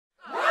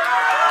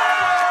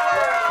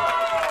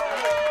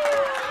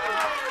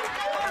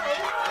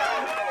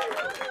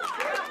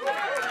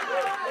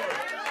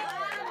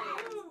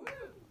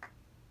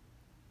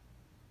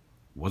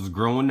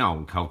going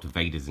on,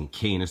 cultivators and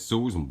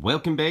connoisseurs, and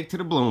welcome back to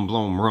the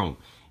Bloom Room.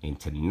 And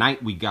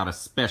tonight we got a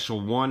special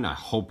one. I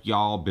hope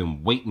y'all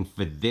been waiting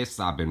for this.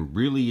 I've been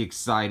really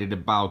excited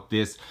about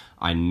this.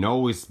 I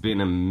know it's been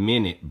a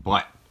minute,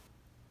 but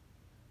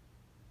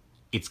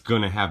it's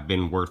gonna have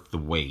been worth the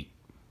wait.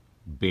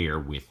 Bear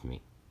with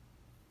me.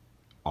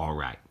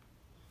 Alright,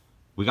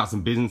 we got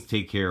some business to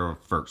take care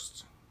of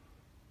first.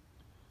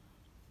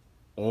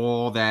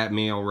 All that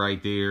mail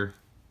right there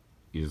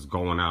is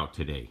going out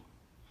today.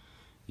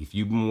 If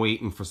you've been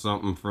waiting for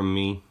something from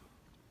me,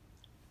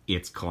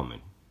 it's coming.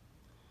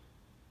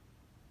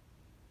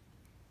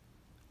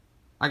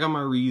 I got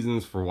my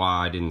reasons for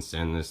why I didn't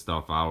send this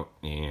stuff out,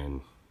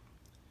 and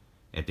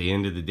at the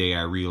end of the day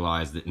I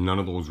realized that none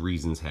of those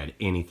reasons had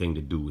anything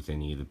to do with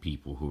any of the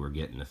people who are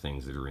getting the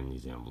things that are in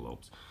these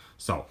envelopes.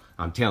 So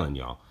I'm telling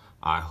y'all,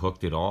 I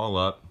hooked it all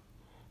up.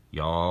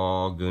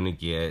 Y'all gonna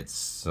get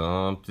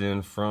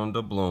something from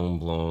the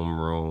Bloom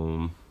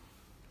Room.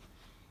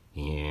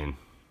 And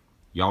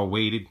y'all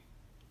waited,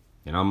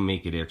 and I'm gonna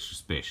make it extra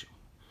special.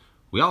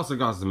 We also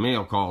got some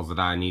mail calls that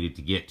I needed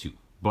to get to.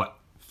 But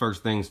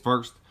first things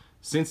first,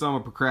 since I'm a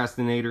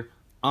procrastinator,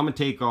 I'm gonna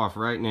take off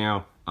right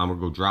now. I'm gonna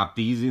go drop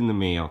these in the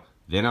mail.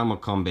 Then I'm gonna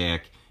come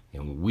back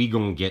and we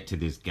gonna get to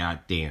this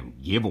goddamn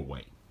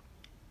giveaway.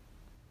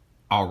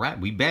 Alright,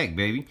 we back,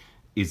 baby.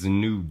 It's a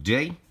new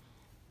day.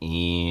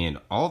 And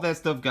all that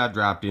stuff got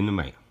dropped in the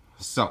mail.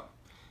 So,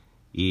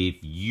 if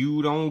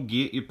you don't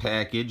get your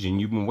package and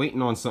you've been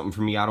waiting on something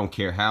from me, I don't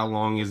care how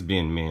long it's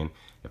been, man.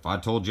 If I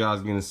told you I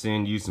was going to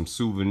send you some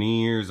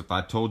souvenirs, if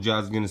I told you I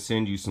was going to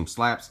send you some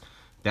slaps,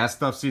 that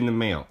stuff's in the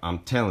mail. I'm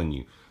telling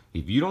you.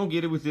 If you don't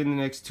get it within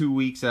the next 2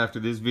 weeks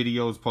after this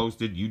video is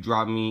posted, you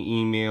drop me an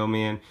email,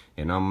 man,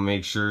 and I'm going to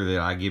make sure that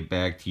I get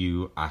back to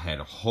you. I had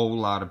a whole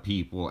lot of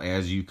people,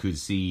 as you could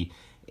see,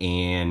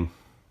 and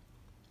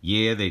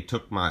yeah, they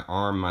took my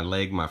arm, my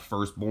leg, my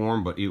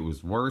firstborn, but it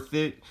was worth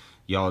it.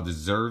 Y'all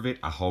deserve it.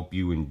 I hope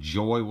you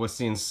enjoy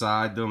what's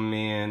inside them,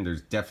 man.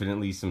 There's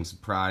definitely some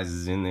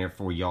surprises in there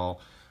for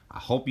y'all. I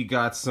hope you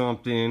got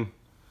something.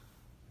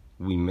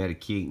 We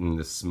medicating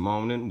this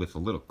morning with a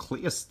little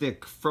clear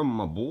stick from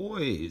my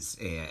boys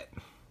at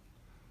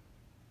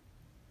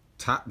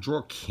Top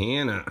Drawer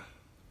Canna.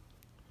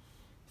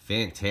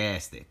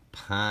 Fantastic.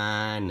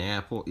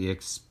 Pineapple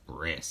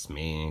Express,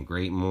 man.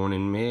 Great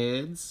morning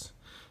meds.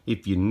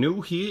 If you're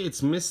new here,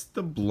 it's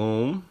Mr.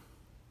 Bloom.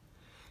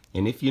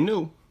 And if you're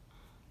new,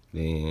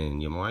 then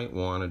you might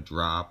want to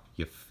drop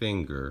your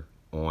finger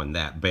on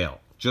that bell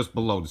just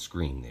below the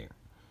screen there.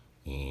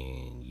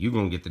 And you're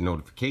going to get the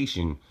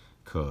notification,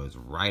 because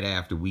right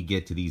after we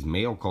get to these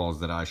mail calls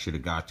that I should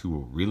have got to a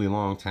really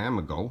long time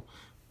ago,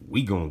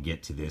 we going to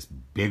get to this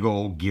big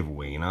old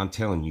giveaway. And I'm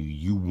telling you,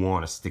 you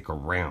want to stick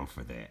around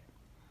for that.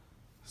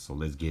 So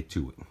let's get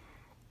to it.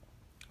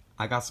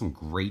 I got some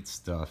great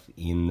stuff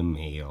in the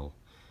mail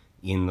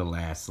in the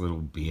last little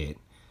bit.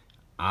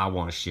 I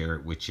want to share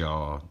it with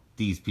y'all.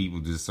 These people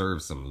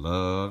deserve some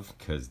love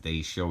because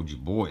they showed your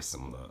boy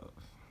some love.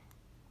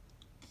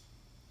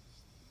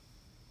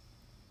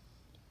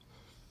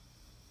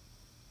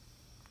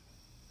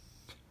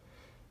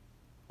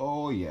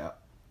 Oh yeah.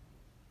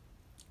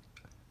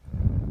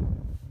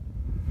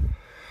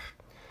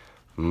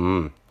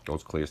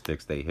 Those clear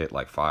sticks, they hit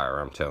like fire,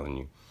 I'm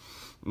telling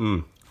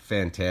you.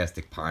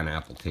 Fantastic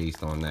pineapple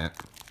taste on that.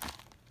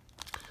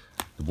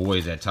 The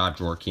boys at Top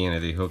Drawer Canna,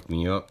 they hooked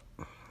me up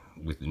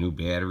with the new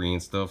battery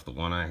and stuff. The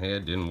one I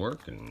had didn't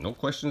work, and no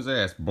questions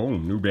asked.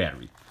 Boom, new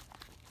battery.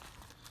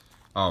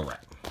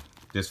 Alright,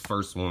 this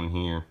first one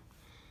here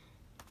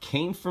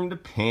came from the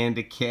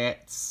Panda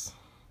Cats.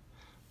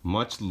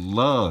 Much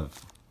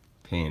love,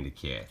 Panda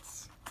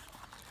Cats.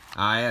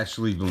 I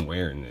actually been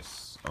wearing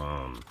this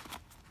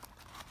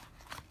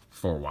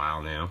for a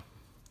while now.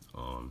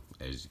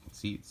 As you can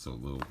see, it's a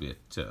little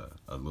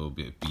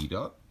bit beat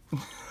up.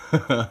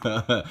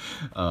 Because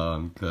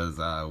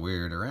I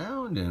wear it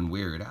around and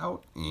wear it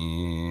out,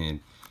 and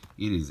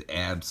it is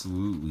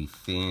absolutely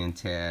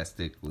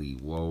fantastically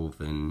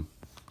woven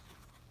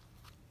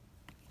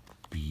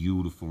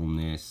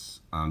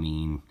beautifulness. I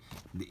mean,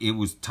 it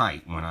was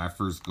tight when I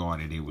first got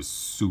it. It was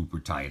super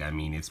tight. I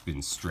mean, it's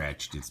been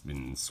stretched, it's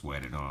been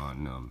sweated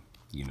on.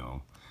 You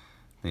know,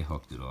 they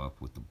hooked it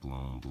up with the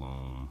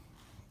Bloom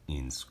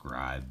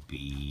inscribed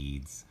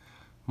beads.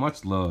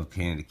 Much love,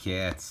 Panda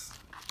Cats.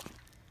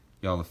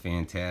 Y'all are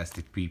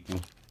fantastic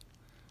people.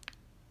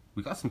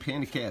 We got some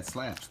Panda Cat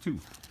slaps too.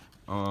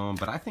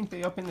 But I think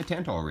they up in the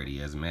tent already,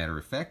 as a matter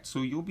of fact. So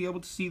you'll be able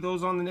to see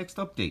those on the next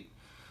update.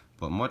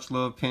 But much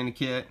love, Panda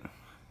Cat.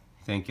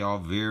 Thank y'all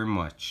very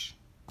much.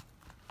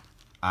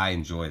 I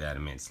enjoy that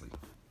immensely.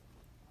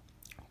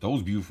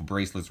 Those beautiful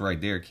bracelets right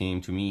there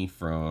came to me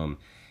from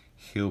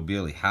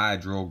Hillbilly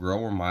Hydro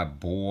Grower, my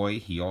boy.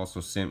 He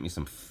also sent me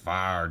some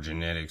fire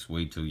genetics.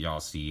 Wait till y'all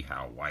see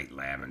how white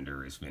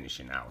lavender is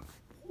finishing out.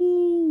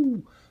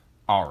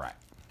 Alright,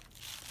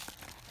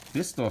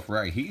 this stuff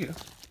right here,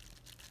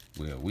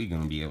 well, we're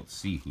going to be able to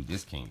see who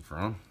this came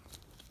from.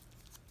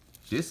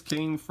 This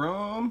came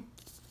from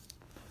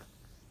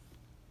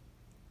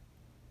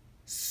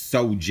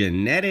So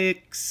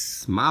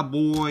genetics, my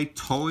boy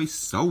Toy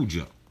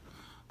Soldier.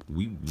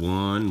 We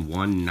won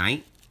one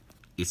night.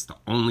 It's the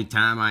only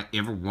time I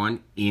ever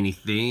won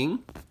anything.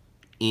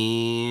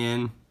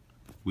 And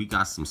we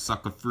got some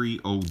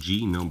sucker-free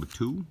OG number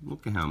 2.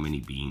 Look at how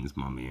many beans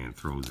my man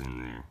throws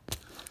in there.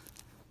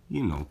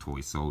 You know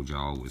Toy Soldier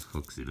always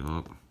hooks it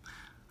up.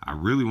 I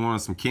really wanted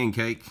some king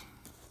cake.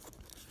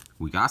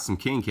 We got some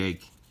king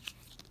cake.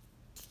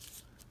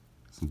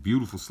 Some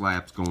beautiful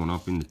slaps going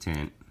up in the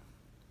tent.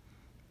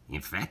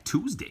 And Fat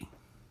Tuesday.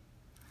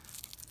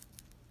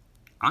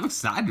 I'm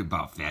excited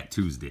about Fat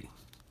Tuesday.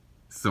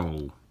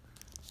 So,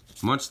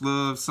 much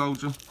love,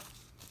 Soldier.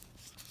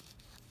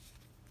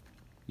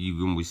 You're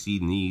going to be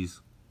seeing these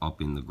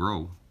up in the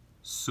grow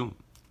soon.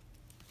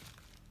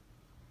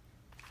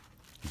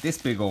 This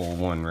big old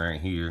one right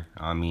here,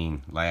 I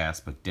mean,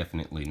 last but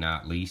definitely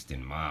not least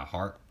in my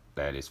heart,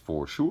 that is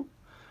for sure.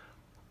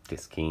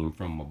 This came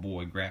from my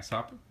boy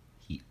Grasshopper.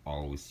 He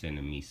always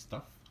sending me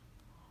stuff.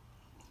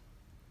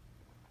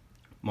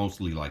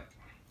 Mostly like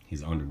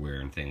his underwear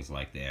and things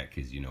like that,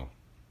 because, you know,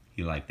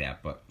 he liked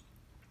that. But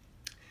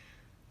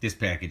this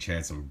package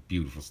had some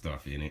beautiful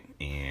stuff in it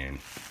and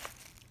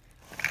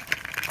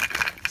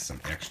some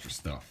extra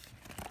stuff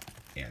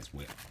as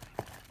well.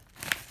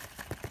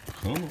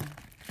 Come on.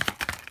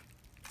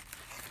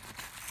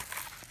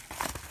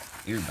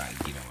 Everybody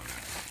get on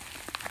that.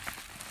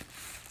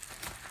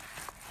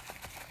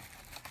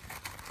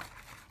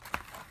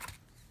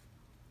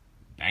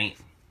 Bam.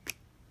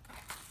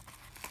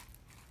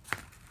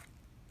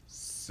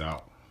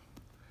 So,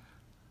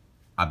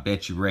 I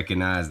bet you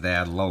recognize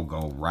that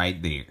logo right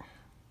there.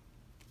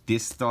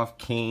 This stuff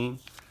came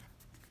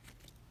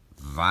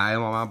via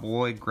my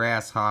boy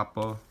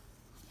Grasshopper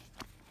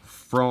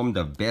from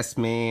the best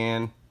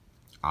man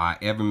I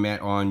ever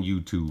met on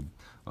YouTube.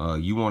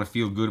 You want to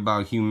feel good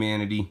about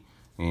humanity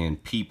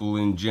and people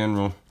in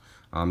general,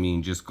 I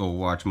mean, just go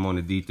watch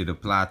Monedita de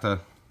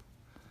Plata.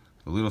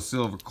 A little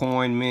silver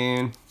coin,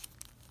 man.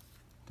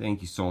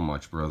 Thank you so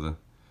much, brother.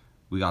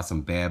 We got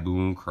some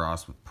baboon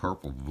crossed with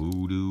purple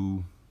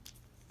voodoo.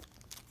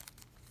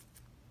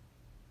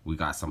 We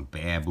got some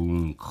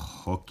baboon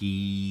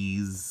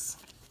cookies.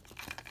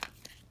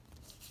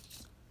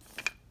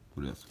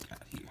 What else we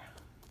got here?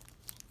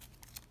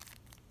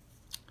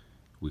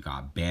 We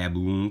got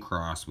baboon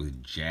crossed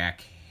with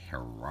Jack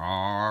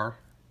Herrar.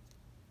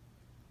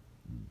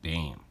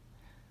 Bam.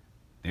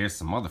 There's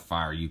some other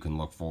fire you can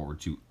look forward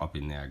to up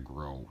in that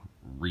grow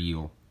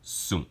real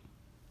soon.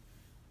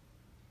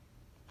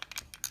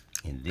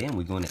 And then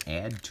we're going to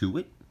add to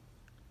it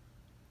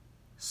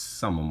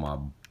some of my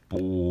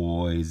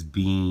boys'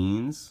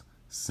 beans.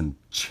 Some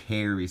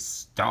Cherry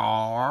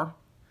Star.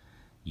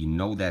 You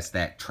know that's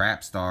that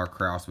Trap Star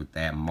cross with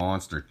that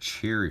monster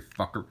cherry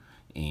fucker.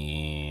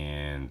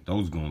 And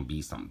those gonna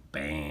be some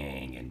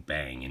banging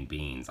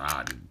beans.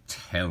 I'm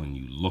telling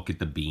you, look at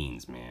the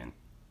beans, man.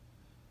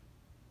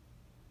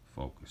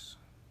 Focus.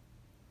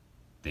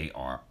 They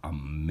are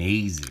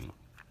amazing.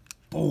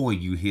 Boy,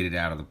 you hit it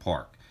out of the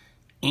park.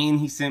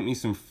 And he sent me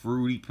some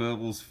Fruity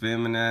Pebbles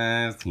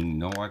feminized. He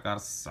know I got a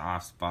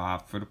soft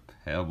spot for the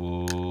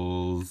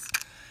pebbles.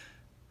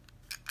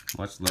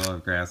 Much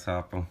love,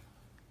 Grasshopper.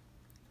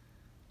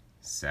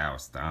 Sour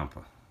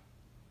Stomper.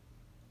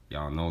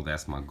 Y'all know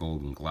that's my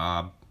golden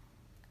glob.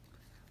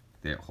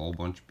 That whole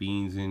bunch of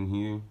beans in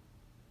here.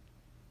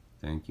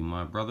 Thank you,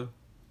 my brother.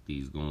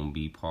 These gonna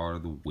be part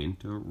of the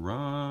winter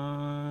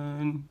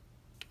run.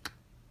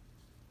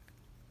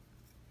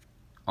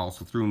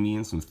 Also threw me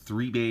in some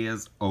 3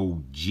 Bears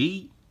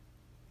OG.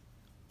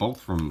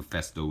 Both from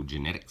Festo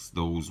Genetics.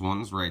 Those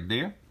ones right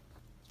there.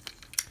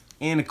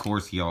 And of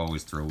course he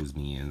always throws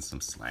me in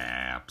some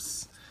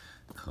slaps.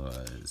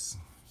 Cause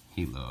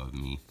he loved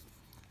me.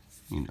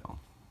 You know.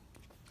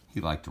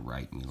 He liked to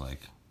write me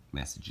like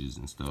messages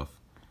and stuff.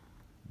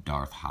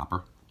 Darth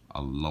Hopper.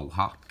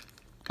 Aloha.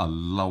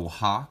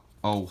 Aloha.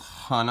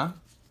 Ohana.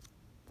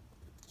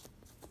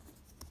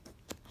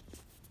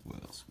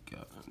 What else we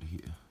got under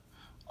here?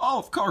 Oh,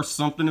 of course,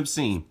 something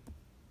obscene.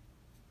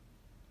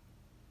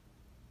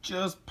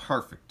 Just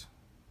perfect.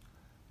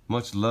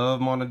 Much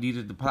love,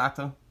 Monedita de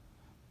Plata.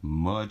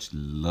 Much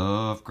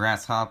love,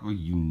 Grasshopper.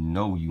 You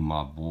know you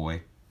my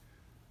boy.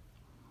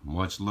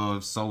 Much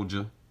love,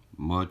 Soldier.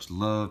 Much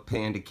love,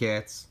 Panda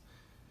Cats.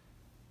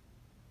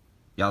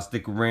 Y'all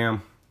stick around.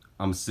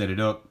 I'm gonna set it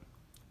up.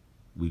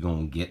 We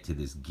gonna get to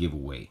this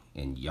giveaway.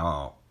 And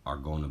y'all are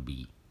gonna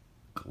be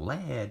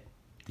glad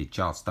that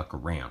y'all stuck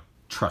around.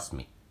 Trust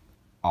me.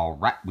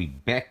 Alright, we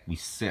back. We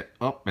set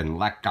up. And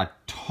like I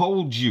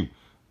told you,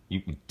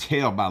 you can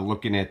tell by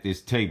looking at this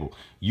table,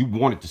 you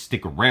wanted to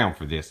stick around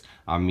for this.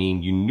 I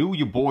mean, you knew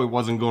your boy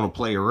wasn't going to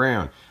play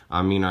around.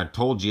 I mean, I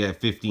told you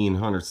at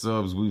 1,500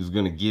 subs we was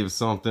going to give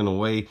something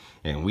away,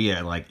 and we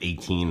had like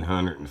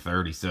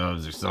 1,830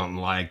 subs or something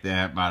like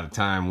that by the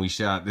time we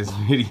shot this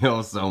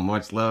video. So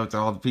much love to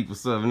all the people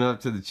subbing up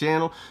to the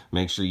channel.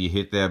 Make sure you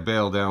hit that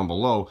bell down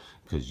below,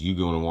 because you're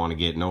going to want to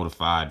get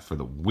notified for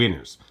the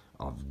winners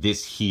of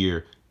this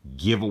here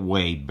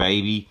giveaway,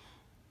 baby.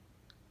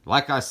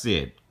 Like I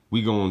said,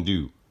 we gonna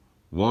do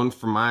One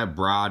for my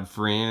abroad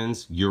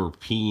friends,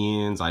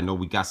 Europeans. I know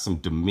we got some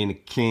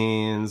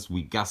Dominicans,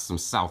 we got some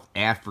South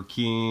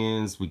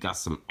Africans, we got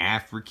some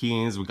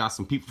Africans, we got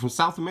some people from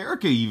South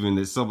America even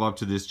that sub up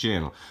to this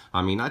channel.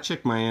 I mean, I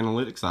check my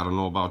analytics, I don't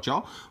know about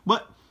y'all,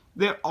 but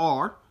there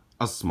are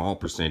a small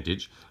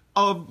percentage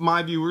of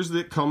my viewers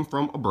that come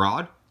from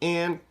abroad,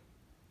 and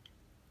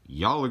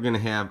y'all are gonna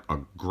have a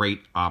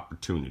great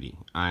opportunity.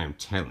 I am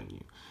telling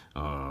you.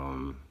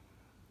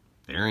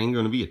 There ain't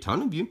gonna be a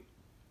ton of you.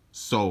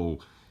 So,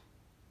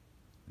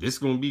 this is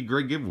going to be a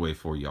great giveaway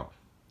for y'all.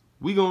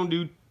 We're going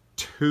to do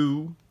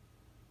 2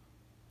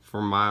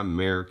 for my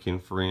American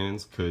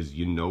friends, because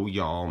you know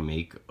y'all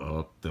make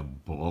up the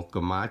bulk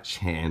of my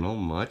channel.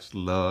 Much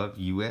love,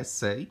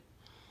 USA.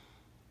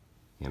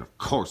 And of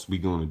course, we're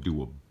going to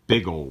do a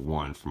big old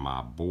one for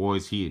my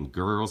boys here and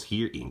girls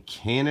here in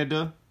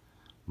Canada.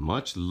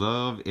 Much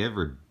love,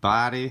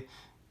 everybody.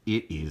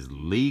 It is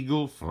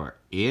legal for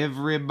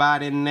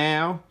everybody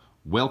now.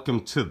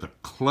 Welcome to the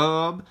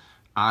club.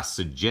 I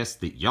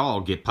suggest that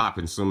y'all get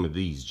popping some of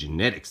these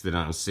genetics that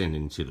I'm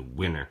sending to the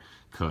winner,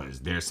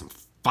 because there's some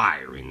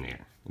fire in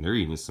there. And there are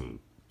even some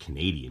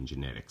Canadian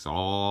genetics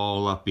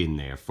all up in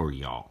there for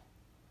y'all.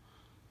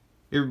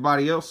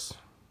 Everybody else,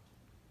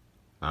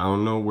 I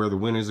don't know where the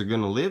winners are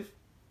going to live.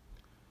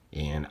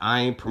 And I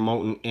ain't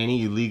promoting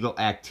any illegal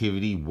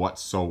activity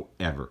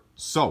whatsoever.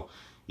 So,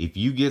 if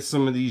you get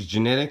some of these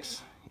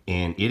genetics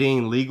and it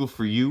ain't legal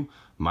for you,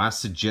 my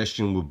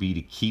suggestion would be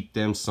to keep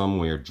them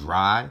somewhere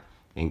dry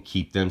and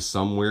keep them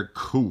somewhere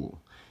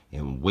cool,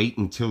 and wait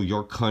until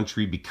your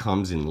country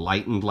becomes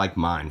enlightened like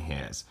mine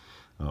has.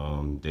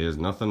 There's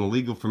nothing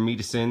illegal for me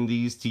to send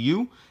these to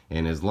you,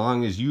 and as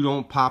long as you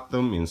don't pop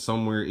them in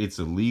somewhere it's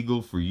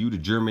illegal for you to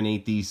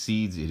germinate these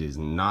seeds, it is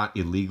not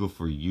illegal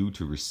for you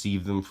to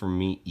receive them from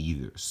me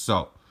either.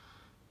 So,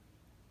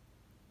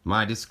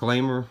 my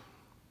disclaimer,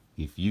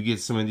 if you get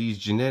some of these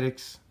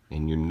genetics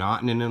and you're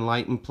not in an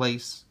enlightened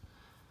place,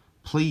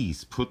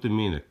 please put them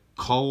in a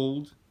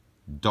cold,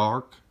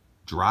 dark,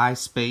 dry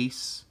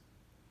space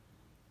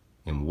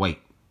and wait.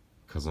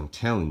 Because I'm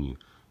telling you,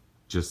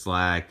 just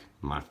like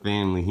my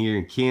family here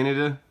in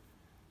Canada,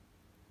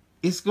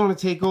 it's going to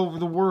take over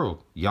the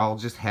world. Y'all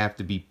just have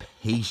to be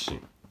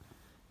patient.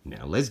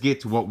 Now, let's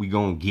get to what we're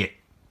going to get.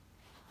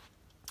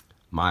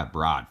 My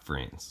abroad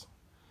friends,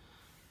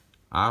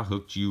 I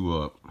hooked you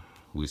up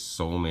with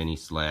so many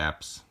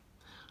slaps.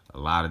 A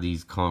lot of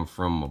these come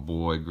from my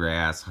boy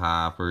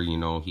Grasshopper. You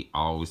know, he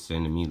always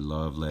sending me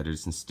love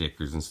letters and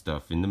stickers and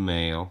stuff in the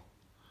mail.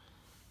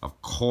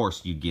 Of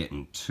course, you're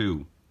getting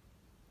 2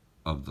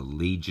 of the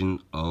Legion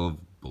of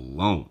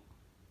Bloom.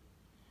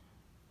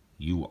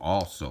 You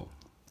also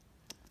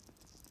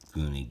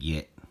gonna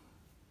get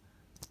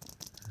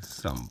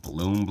some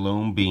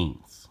Bloom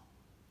beans.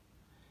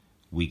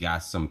 We got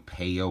some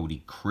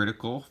Peyote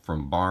Critical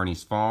from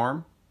Barney's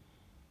Farm,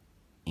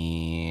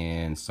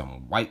 and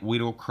some White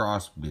Widow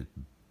crossed with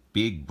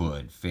Big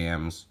Bud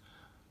Fems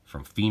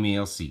from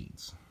Female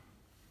Seeds.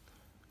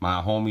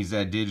 My homies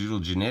at Digital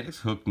Genetics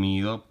hooked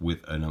me up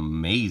with an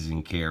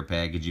amazing care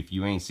package. If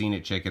you ain't seen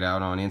it, check it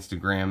out on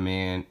Instagram,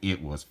 man.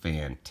 It was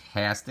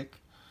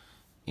fantastic.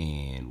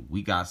 And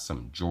we got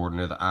some Jordan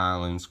of the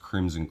Islands,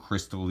 Crimson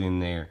Crystal in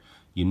there.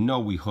 You know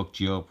we hooked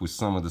you up with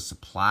some of the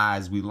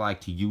supplies we like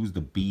to use,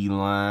 the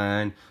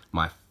Beeline,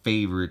 my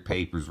favorite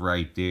papers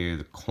right there,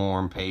 the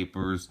corn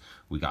papers.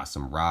 We got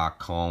some rock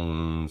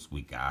cones,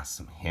 we got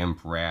some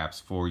hemp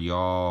wraps for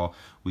y'all,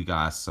 we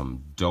got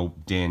some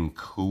dope den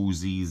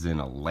koozies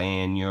and a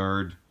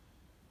lanyard.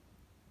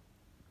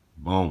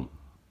 Boom,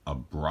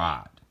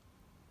 abroad.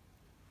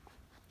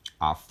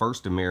 Our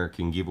first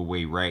American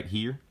giveaway right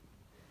here.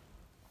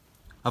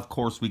 Of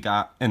course, we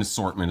got an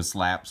assortment of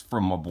slaps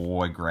from my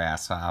boy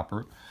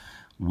Grasshopper.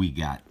 We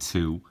got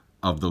 2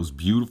 of those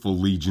beautiful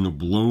Legion of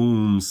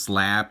Bloom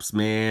slaps,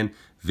 man.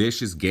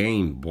 Vicious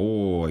game.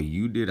 Boy,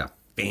 you did a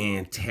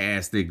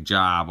fantastic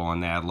job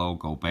on that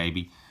logo,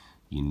 baby.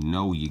 You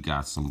know you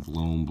got some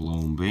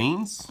Bloom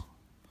beans.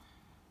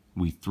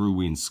 We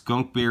threw in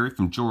Skunkberry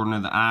from Jordan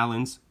of the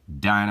Islands.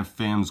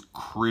 Dynafem's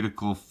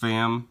Critical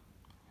Fem.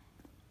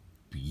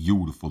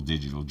 Beautiful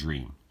Digital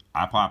Dream.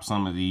 I popped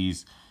some of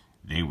these.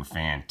 They were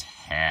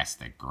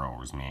fantastic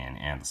growers, man,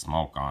 and the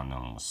smoke on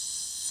them was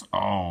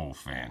so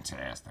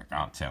fantastic,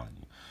 I'm telling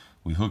you.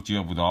 We hooked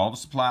you up with all the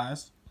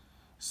supplies,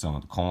 some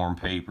of the corn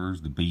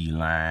papers, the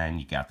Beeline,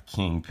 you got the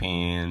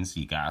Kingpins,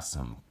 you got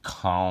some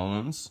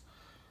cones.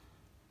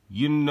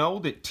 You know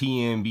that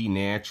TMB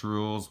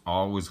Naturals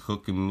always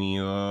hooking me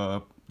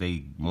up.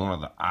 They one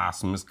of the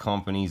awesomest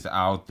companies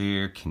out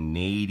there,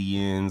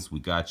 Canadians. We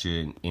got you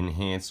an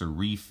enhancer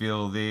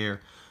refill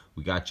there.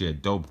 We got you a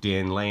dope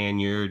den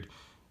lanyard.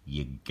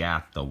 You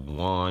got the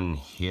one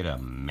hit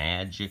of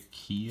magic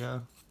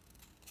here.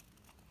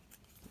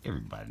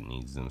 Everybody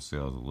needs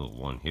themselves a little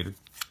one hitter.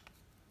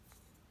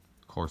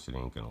 Of course it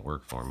ain't gonna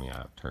work for me.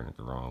 I've turned it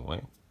the wrong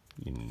way.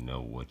 You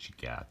know what you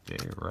got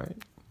there, right?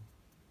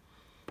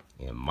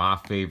 And my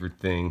favorite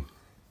thing,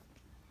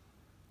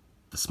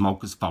 the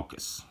Smoker's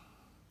Focus.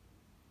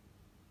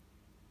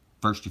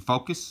 First you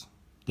focus,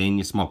 then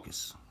your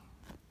smokers.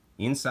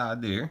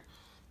 Inside there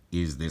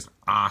is this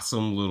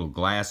awesome little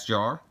glass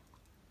jar,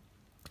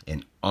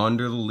 and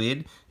under the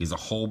lid is a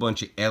whole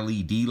bunch of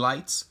LED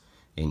lights,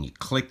 and you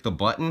click the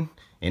button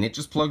and it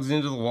just plugs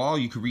into the wall.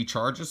 You can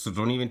recharge it, so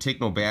don't even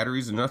take no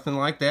batteries or nothing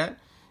like that.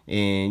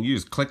 And you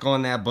just click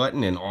on that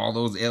button and all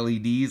those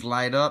LEDs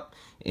light up.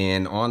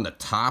 And on the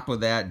top of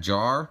that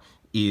jar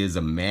is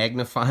a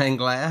magnifying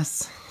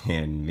glass.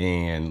 And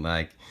man,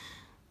 like,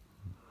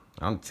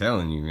 I'm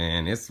telling you,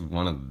 man, it's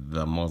one of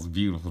the most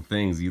beautiful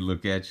things. You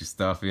look at your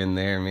stuff in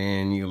there,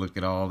 man, you look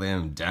at all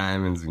them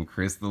diamonds and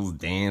crystals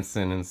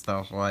dancing and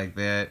stuff like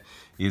that.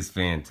 It's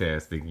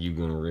fantastic. You're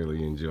gonna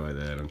really enjoy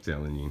that, I'm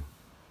telling you.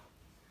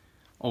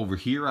 Over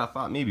here, I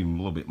thought maybe a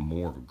little bit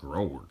more of a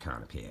grower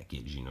kind of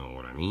package, you know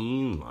what I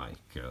mean? Like,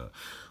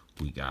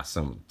 we got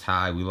some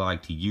Thai we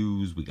like to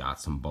use. We got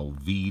some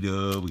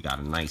Bovita. We got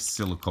a nice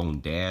silicone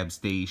dab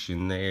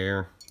station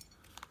there.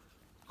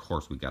 Of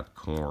course, we got the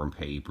corn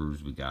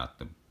papers. We got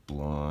the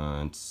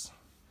blunts.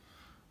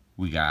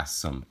 We got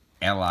some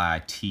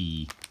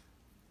LIT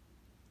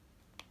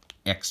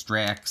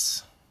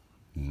extracts.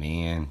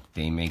 Man,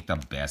 they make the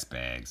best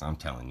bags, I'm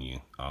telling you.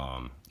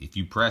 If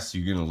you press,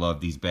 you're gonna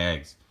love these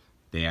bags.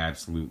 They're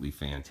absolutely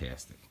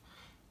fantastic.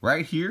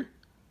 Right here,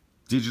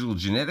 Digital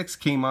Genetics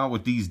came out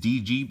with these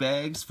DG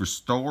bags for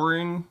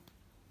storing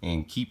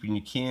and keeping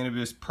your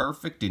cannabis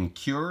perfect and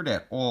cured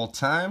at all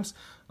times.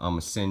 I'm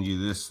gonna send you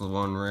this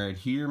one right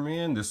here,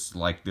 man. This is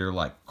like, they're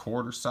like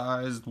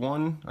quarter-sized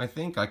one, I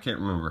think. I can't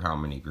remember how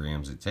many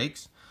grams it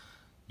takes.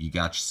 You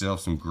got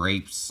yourself some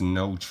Grape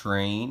Snow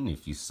Train.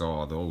 If you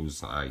saw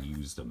those, I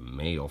used a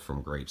male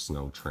from Grape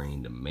Snow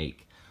Train to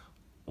make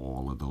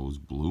all of those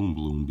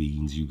bloom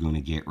beans you're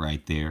gonna get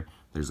right there.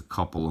 There's a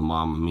couple of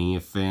Mamma Mia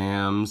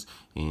Fams,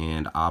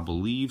 and I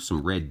believe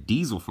some Red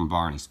Diesel from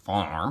Barney's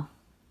Farm.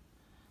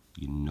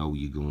 You know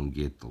you're gonna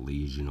get the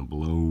Legion of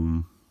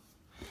Bloom.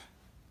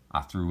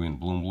 I threw in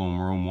Bloom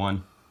Room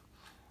 1.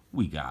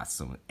 We got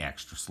some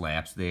extra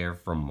slaps there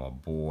from my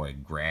boy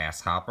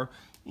Grasshopper,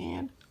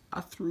 and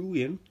I threw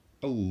in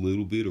a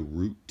little bit of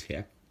Root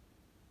Tech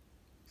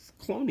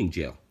cloning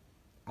gel.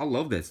 I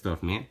love that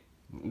stuff, man.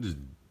 Just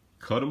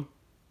cut them,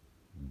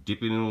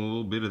 dip it in a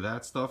little bit of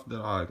that stuff that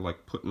I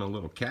like put in a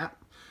little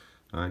cap.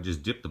 I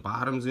just dip the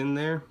bottoms in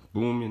there,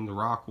 boom, in the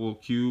Rockwell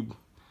cube.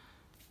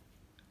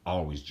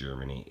 Always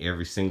germinate.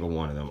 Every single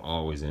one of them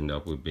always end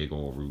up with big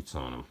old roots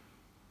on them.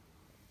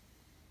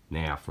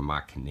 Now for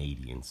my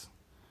Canadians,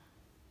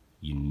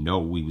 you know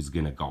we was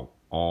gonna go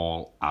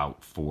all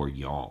out for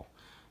y'all.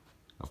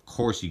 Of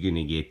course you're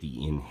gonna get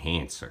the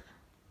enhancer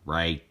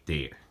right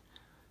there.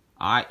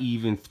 I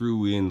even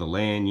threw in the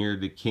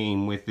lanyard that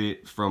came with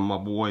it from my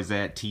boys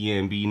at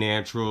TNB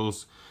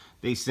Naturals.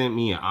 They sent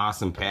me an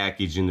awesome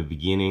package in the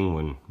beginning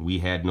when we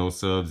had no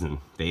subs and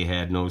they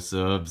had no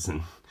subs,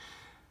 and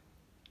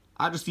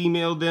I just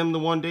emailed them the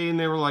one day and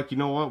they were like, you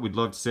know what, we'd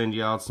love to send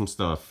you out some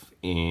stuff.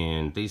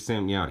 And they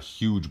sent me out a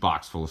huge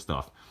box full of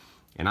stuff.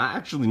 And I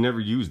actually never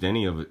used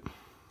any of it.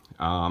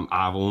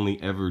 I've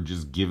only ever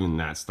just given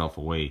that stuff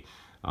away.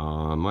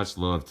 Much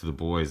love to the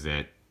boys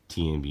at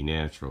TNB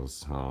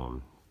Naturals.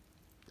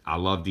 I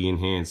love the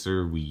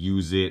enhancer. We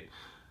use it.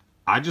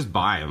 I just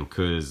buy them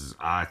because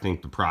I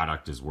think the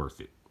product is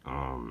worth it.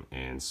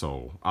 And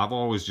so I've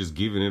always just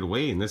given it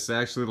away. And this is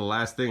actually the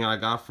last thing I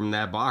got from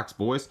that box,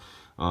 boys.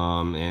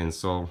 And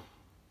so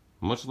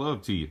much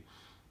love to you.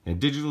 And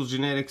Digital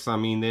Genetics, I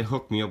mean, they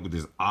hooked me up with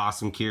this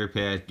awesome care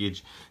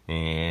package.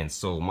 And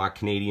so my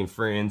Canadian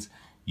friends,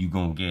 you're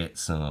going to get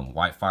some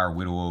Whitefire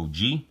Widow OG.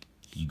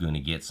 You're going to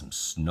get some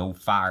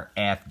Snowfire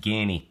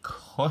Afghani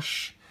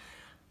Kush.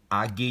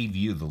 I gave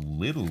you the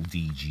little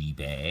DG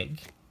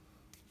bag.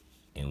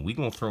 And we're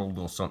going to throw a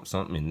little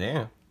something in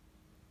there.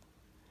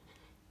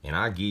 And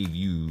I gave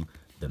you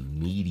the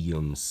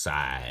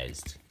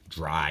medium-sized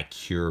dry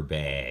cure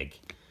bag.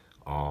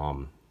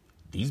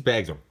 These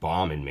bags are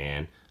bombing,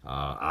 man.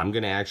 I'm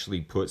gonna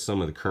actually put some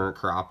of the current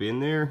crop in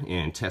there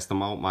and test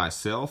them out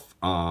myself.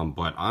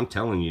 But I'm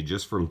telling you,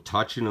 just from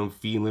touching them,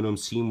 feeling them,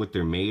 seeing what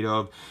they're made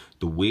of,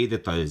 the way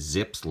that the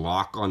zips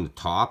lock on the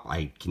top,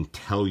 I can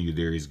tell you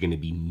there is gonna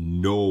be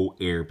no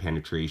air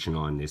penetration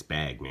on this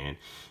bag, man.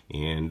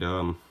 And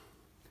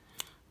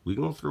we're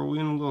gonna throw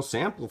in a little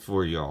sample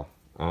for y'all.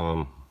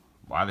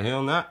 Why the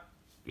hell not?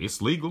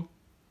 It's legal,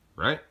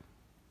 right?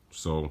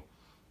 So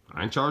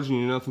I ain't charging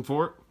you nothing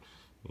for it.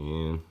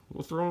 And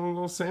we'll throw in a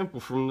little sample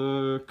from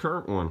the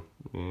current one.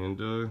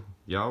 And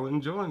y'all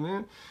enjoy,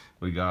 man.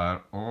 We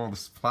got all the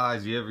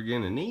supplies you ever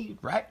gonna need,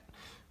 right?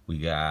 We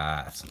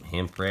got some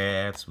hemp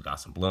wraps. We got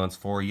some blunts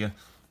for you.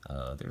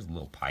 There's a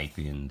little pipe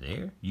in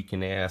there. You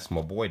can ask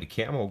my boy the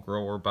Camo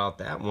Grower about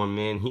that one,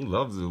 man. He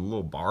loves the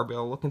little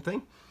barbell looking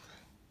thing.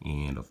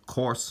 And of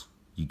course,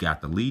 you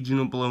got the Legion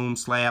of Bloom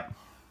slap.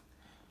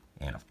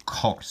 And of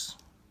course,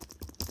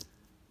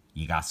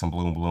 you got some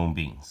Bloom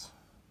beans.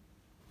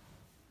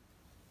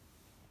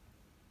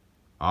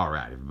 All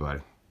right, everybody.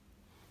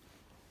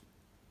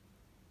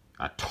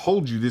 I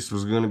told you this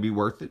was going to be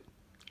worth it.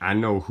 I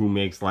know who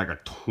makes like a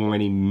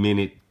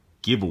 20-minute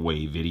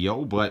giveaway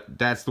video, but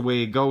that's the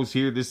way it goes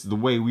here. This is the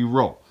way we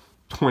roll.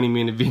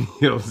 20-minute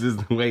videos is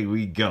the way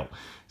we go.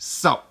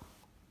 So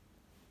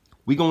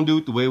we're gonna do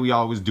it the way we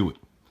always do it.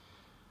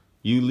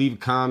 You leave a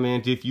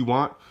comment if you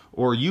want,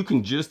 or you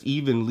can just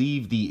even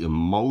leave the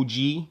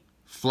emoji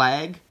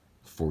flag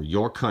for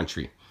your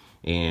country,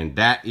 and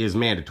that is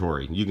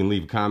mandatory. You can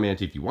leave a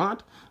comment if you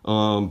want,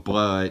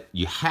 but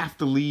you have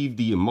to leave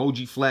the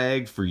emoji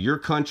flag for your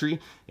country,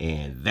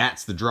 and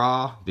that's the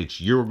draw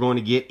that you're going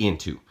to get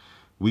into.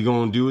 We're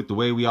going to do it the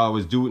way we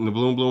always do it in the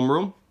Bloom Bloom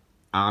Room.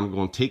 I'm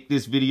going to take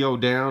this video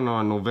down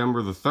on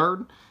November the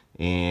 3rd,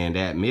 and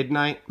at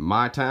midnight,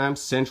 my time,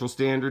 Central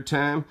Standard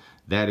Time,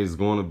 that is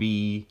going to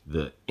be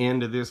the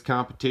end of this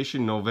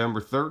competition, November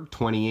 3rd,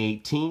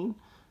 2018,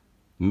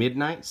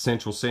 midnight,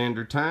 Central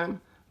Standard Time.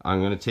 I'm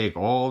going to take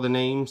all the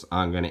names.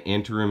 I'm going to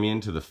enter them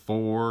into the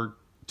 3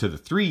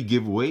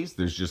 giveaways.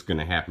 There's just going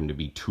to happen to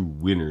be 2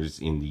 winners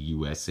in the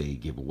USA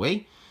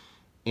giveaway.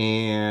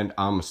 And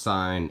I'm going to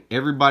assign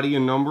everybody a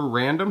number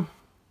random.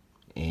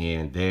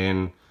 And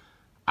then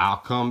I'll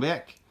come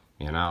back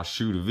and I'll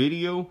shoot a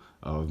video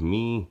of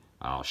me.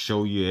 I'll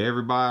show you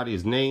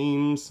everybody's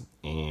names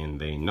and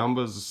the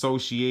numbers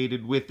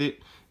associated with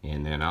it.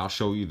 And then I'll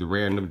show you the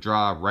random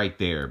draw right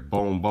there.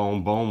 Boom,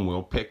 boom, boom.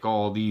 We'll pick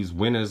all these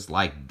winners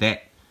like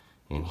that.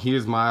 And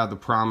here's my other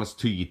promise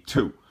to you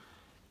too.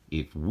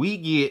 If we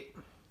get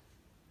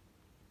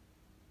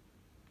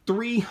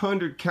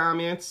 300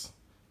 comments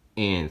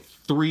and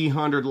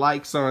 300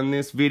 likes on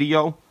this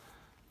video,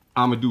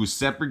 I'm going to do a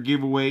separate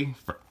giveaway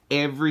for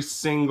every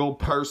single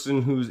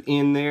person who's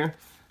in there.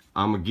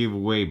 I'm going to give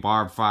away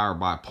Barbed Fire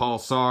by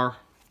Pulsar.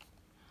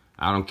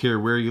 I don't care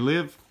where you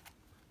live.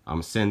 I'm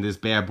going to send this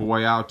bad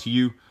boy out to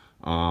you.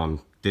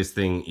 This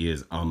thing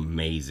is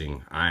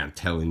amazing. I am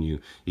telling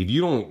you. If you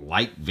don't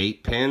like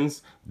vape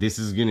pens, this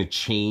is going to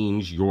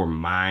change your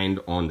mind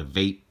on the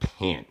vape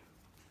pen.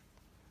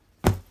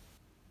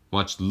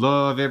 Much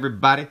love,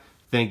 everybody.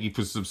 Thank you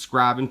for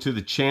subscribing to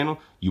the channel.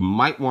 You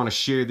might want to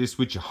share this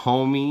with your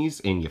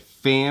homies and your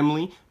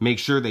family. Make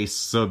sure they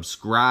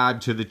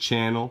subscribe to the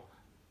channel.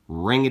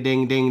 Ring a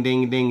ding ding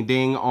ding ding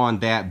ding on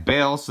that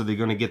bell so they're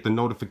going to get the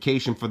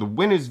notification for the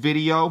winners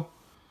video.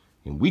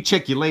 And we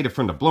check you later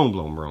from the Bloom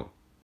Bloom Room.